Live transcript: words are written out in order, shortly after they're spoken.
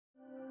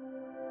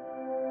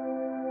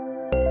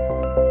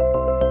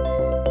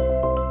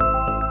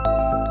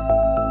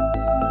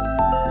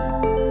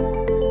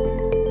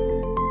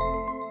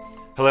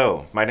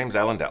my name's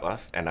Alan Detloff,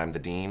 and I'm the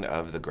Dean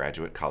of the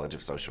Graduate College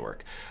of Social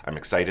Work. I'm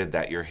excited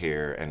that you're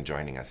here and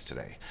joining us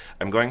today.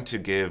 I'm going to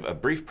give a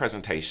brief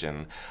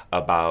presentation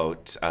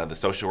about the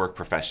social work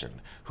profession,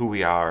 who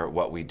we are,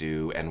 what we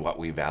do, and what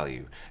we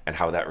value, and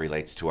how that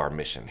relates to our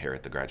mission here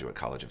at the Graduate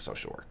College of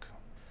Social Work.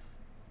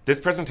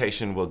 This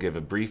presentation will give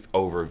a brief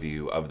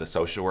overview of the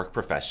social work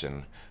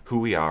profession, who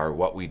we are,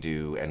 what we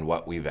do, and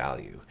what we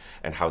value,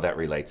 and how that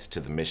relates to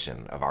the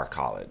mission of our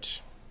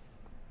college.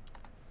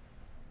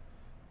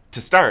 To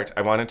start,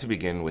 I wanted to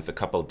begin with a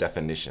couple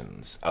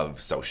definitions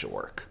of social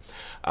work.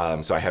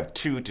 So I have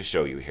two to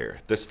show you here.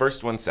 This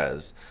first one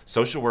says,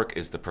 social work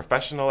is the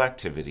professional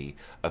activity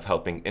of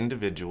helping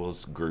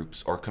individuals,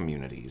 groups, or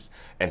communities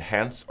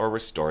enhance or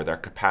restore their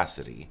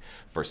capacity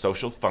for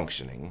social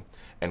functioning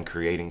and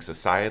creating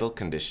societal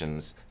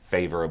conditions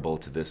favorable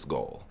to this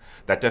goal.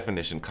 That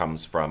definition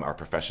comes from our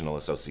professional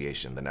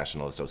association, the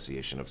National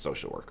Association of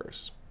Social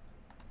Workers.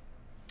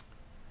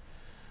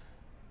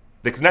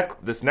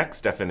 This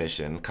next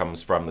definition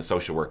comes from the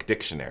Social Work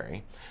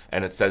Dictionary,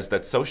 and it says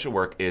that social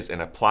work is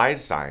an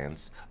applied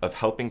science of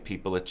helping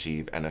people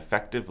achieve an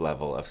effective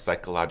level of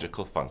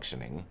psychological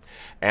functioning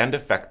and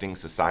affecting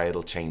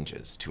societal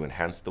changes to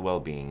enhance the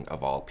well-being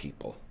of all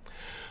people.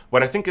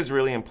 What I think is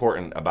really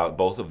important about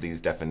both of these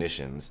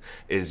definitions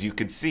is you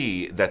could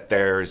see that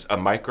there's a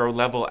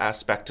micro-level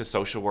aspect to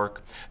social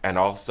work and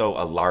also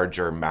a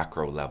larger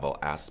macro-level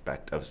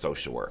aspect of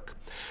social work.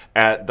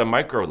 At the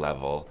micro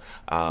level,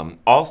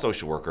 all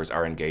social workers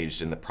are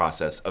engaged in the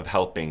process of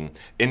helping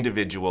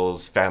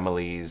individuals,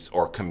 families,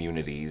 or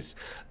communities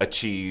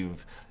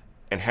achieve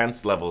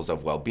enhanced levels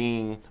of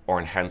well-being or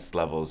enhanced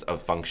levels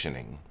of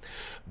functioning.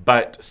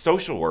 But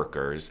social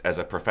workers as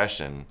a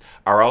profession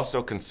are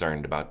also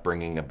concerned about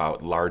bringing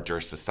about larger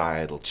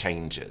societal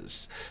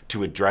changes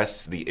to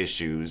address the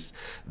issues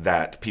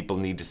that people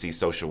need to see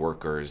social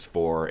workers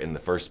for in the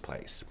first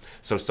place.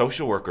 So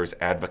social workers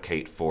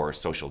advocate for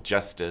social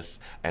justice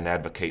and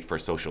advocate for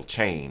social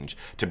change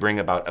to bring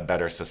about a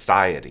better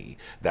society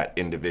that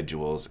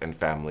individuals and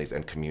families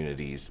and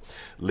communities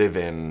live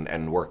in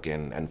and work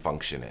in and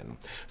function in.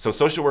 So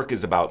social work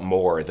is about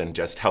more than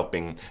just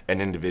helping an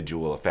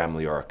individual, a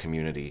family, or a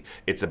community.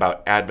 It's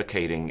about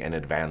advocating and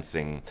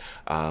advancing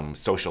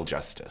social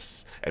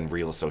justice and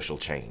real social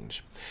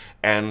change.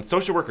 And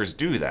social workers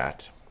do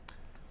that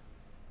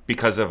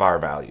because of our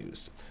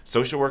values.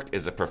 Social work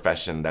is a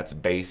profession that's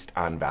based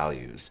on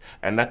values,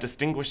 and that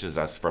distinguishes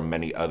us from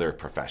many other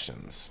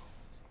professions.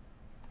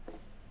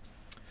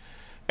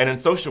 And in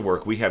social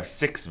work, we have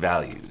 6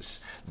 values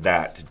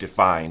that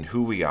define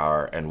who we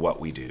are and what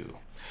we do.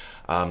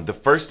 The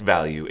first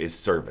value is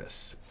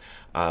service.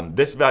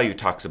 This value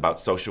talks about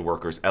social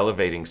workers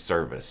elevating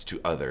service to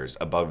others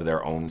above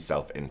their own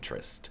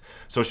self-interest.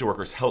 Social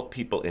workers help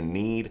people in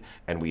need,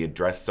 and we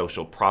address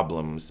social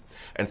problems.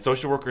 And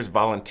social workers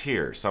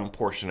volunteer some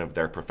portion of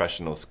their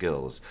professional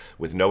skills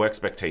with no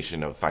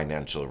expectation of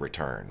financial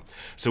return.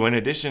 So in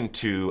addition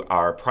to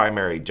our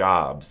primary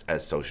jobs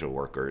as social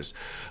workers,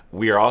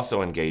 we are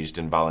also engaged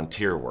in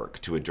volunteer work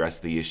to address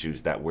the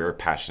issues that we're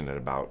passionate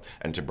about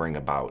and to bring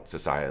about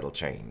societal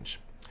change.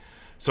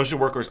 Social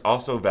workers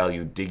also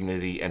value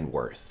dignity and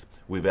worth.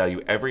 We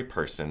value every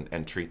person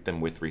and treat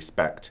them with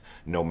respect,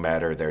 no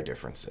matter their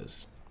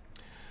differences.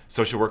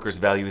 Social workers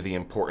value the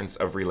importance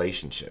of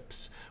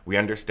relationships. We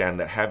understand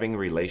that having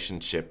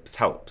relationships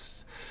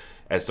helps.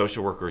 As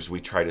social workers, we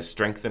try to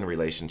strengthen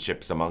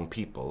relationships among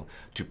people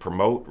to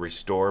promote,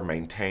 restore,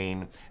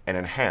 maintain, and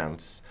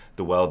enhance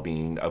the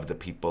well-being of the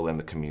people and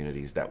the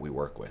communities that we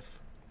work with.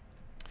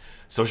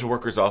 Social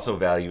workers also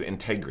value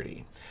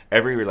integrity.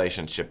 Every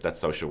relationship that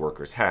social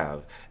workers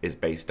have is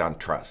based on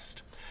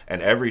trust.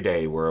 And every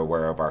day we're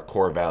aware of our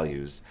core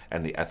values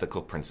and the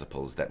ethical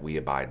principles that we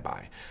abide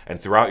by. And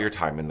throughout your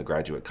time in the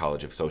Graduate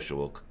College of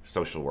Social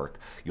Work,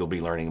 you'll be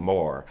learning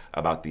more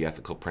about the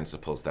ethical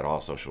principles that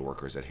all social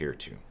workers adhere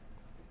to.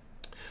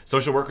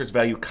 Social workers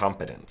value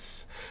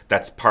competence.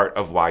 That's part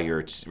of why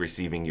you're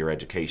receiving your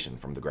education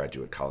from the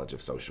Graduate College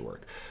of Social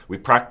Work. We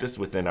practice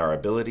within our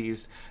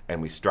abilities,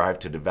 and we strive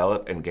to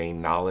develop and gain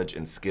knowledge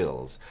and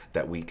skills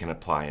that we can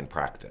apply in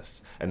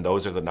practice. And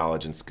those are the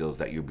knowledge and skills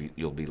that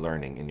you'll be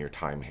learning in your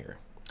time here.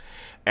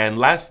 And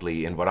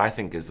lastly, and what I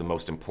think is the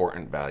most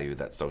important value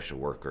that social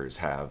workers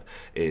have,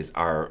 is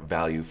our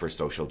value for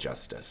social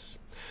justice.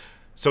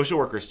 Social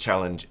workers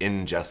challenge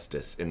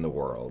injustice in the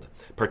world,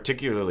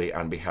 particularly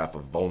on behalf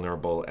of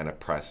vulnerable and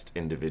oppressed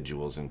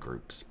individuals and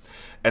groups.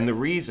 And the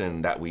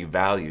reason that we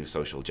value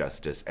social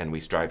justice and we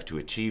strive to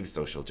achieve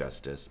social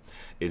justice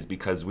is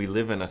because we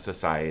live in a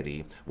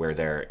society where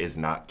there is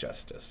not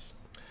justice.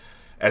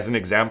 As an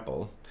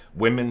example,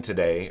 women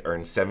today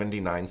earn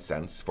 79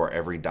 cents for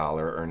every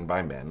dollar earned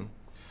by men.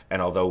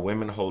 And although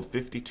women hold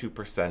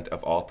 52%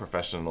 of all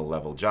professional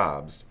level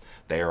jobs,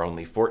 they are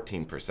only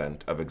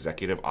 14% of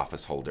executive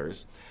office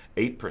holders,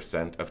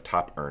 8% of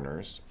top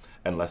earners,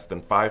 and less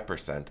than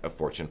 5% of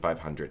Fortune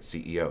 500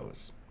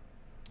 CEOs.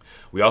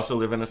 We also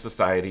live in a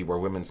society where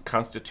women's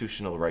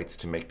constitutional rights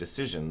to make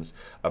decisions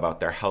about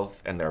their health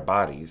and their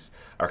bodies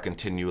are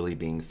continually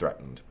being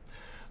threatened.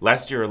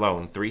 Last year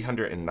alone,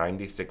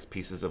 396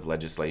 pieces of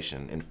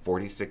legislation in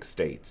 46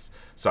 states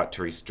sought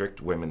to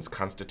restrict women's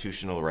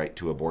constitutional right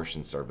to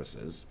abortion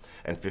services,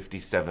 and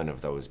 57 of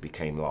those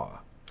became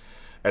law.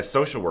 As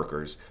social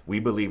workers,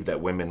 we believe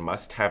that women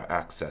must have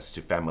access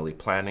to family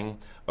planning,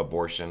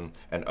 abortion,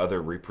 and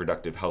other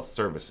reproductive health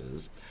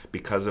services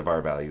because of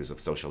our values of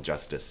social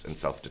justice and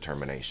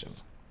self-determination.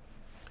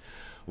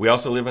 We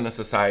also live in a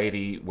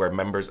society where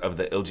members of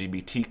the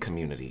LGBT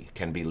community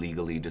can be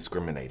legally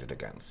discriminated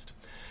against.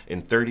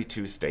 In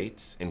 32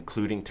 states,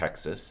 including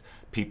Texas,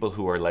 people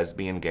who are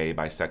lesbian, gay,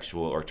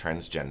 bisexual, or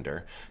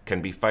transgender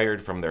can be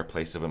fired from their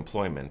place of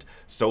employment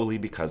solely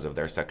because of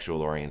their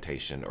sexual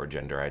orientation or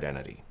gender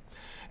identity.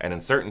 And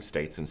in certain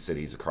states and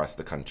cities across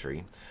the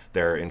country,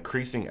 there are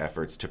increasing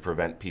efforts to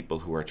prevent people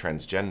who are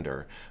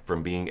transgender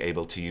from being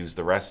able to use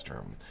the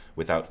restroom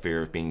without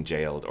fear of being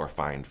jailed or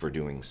fined for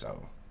doing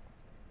so.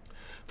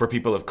 For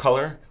people of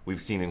color,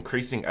 we've seen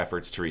increasing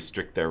efforts to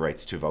restrict their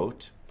rights to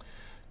vote.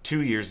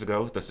 2 years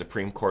ago, the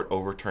Supreme Court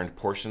overturned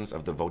portions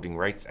of the Voting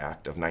Rights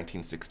Act of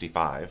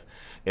 1965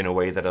 in a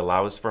way that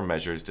allows for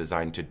measures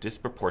designed to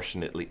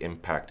disproportionately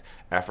impact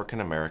African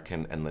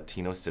American and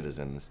Latino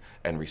citizens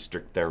and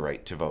restrict their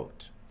right to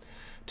vote.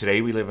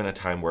 Today, we live in a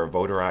time where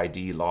voter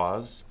ID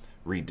laws,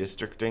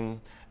 redistricting,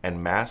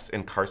 and mass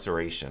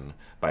incarceration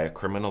by a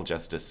criminal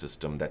justice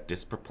system that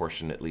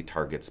disproportionately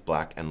targets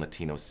Black and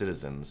Latino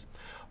citizens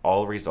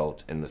all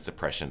result in the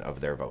suppression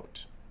of their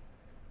vote.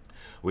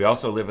 We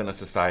also live in a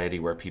society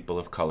where people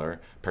of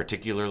color,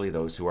 particularly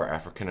those who are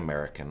African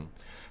American,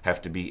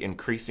 have to be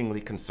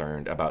increasingly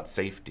concerned about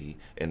safety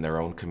in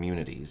their own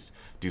communities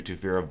due to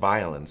fear of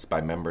violence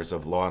by members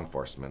of law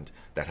enforcement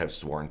that have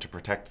sworn to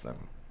protect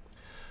them.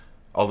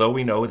 Although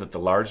we know that the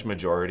large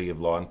majority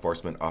of law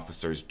enforcement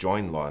officers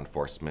join law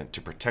enforcement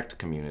to protect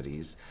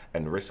communities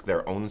and risk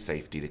their own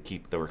safety to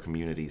keep their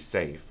communities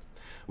safe,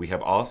 we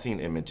have all seen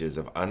images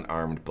of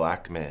unarmed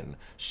Black men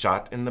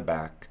shot in the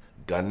back,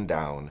 gunned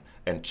down,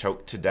 and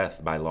choked to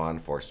death by law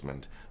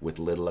enforcement with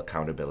little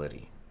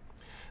accountability.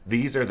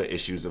 These are the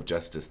issues of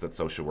justice that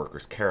social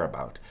workers care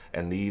about,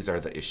 and these are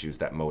the issues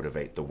that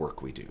motivate the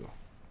work we do.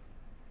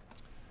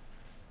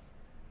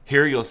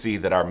 Here you'll see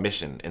that our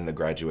mission in the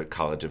Graduate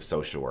College of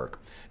Social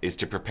Work is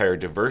to prepare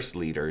diverse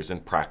leaders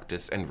in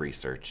practice and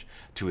research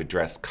to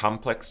address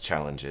complex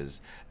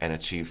challenges and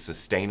achieve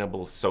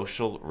sustainable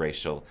social,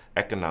 racial,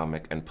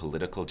 economic, and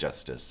political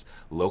justice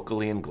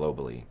locally and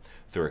globally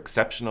through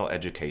exceptional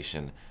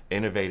education,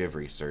 innovative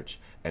research,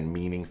 and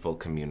meaningful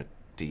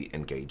community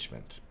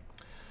engagement.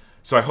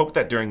 So I hope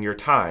that during your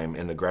time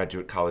in the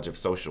Graduate College of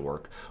Social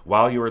Work,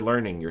 while you are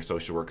learning your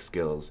social work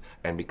skills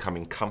and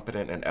becoming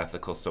competent and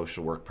ethical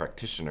social work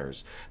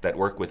practitioners that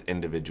work with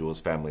individuals,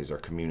 families, or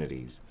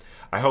communities,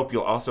 I hope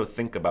you'll also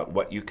think about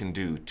what you can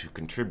do to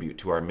contribute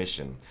to our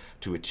mission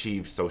to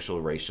achieve social,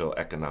 racial,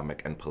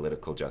 economic, and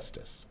political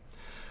justice.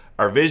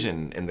 Our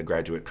vision in the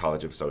Graduate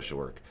College of Social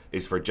Work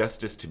is for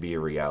justice to be a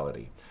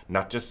reality,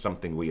 not just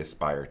something we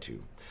aspire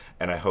to.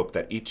 And I hope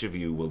that each of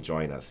you will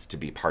join us to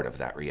be part of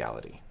that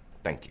reality.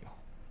 Thank you.